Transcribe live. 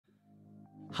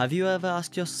Have you ever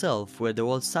asked yourself where the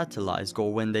old satellites go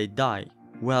when they die?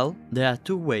 Well, there are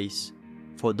two ways.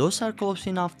 For those who are close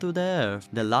enough to the Earth,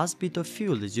 the last bit of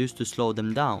fuel is used to slow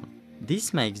them down.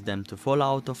 This makes them to fall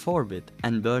out of orbit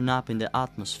and burn up in the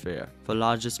atmosphere. For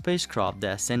larger spacecraft, they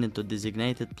are sent into a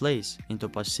designated place into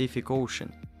Pacific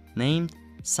Ocean, named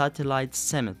Satellite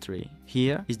Cemetery.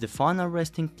 Here is the final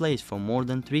resting place for more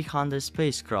than 300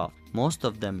 spacecraft, most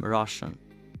of them Russian.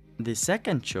 The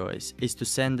second choice is to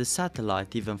send the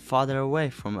satellite even farther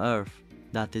away from Earth.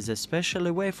 That is a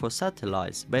special way for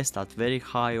satellites based at very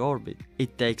high orbit.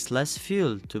 It takes less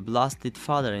fuel to blast it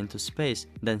farther into space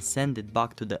than send it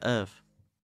back to the Earth.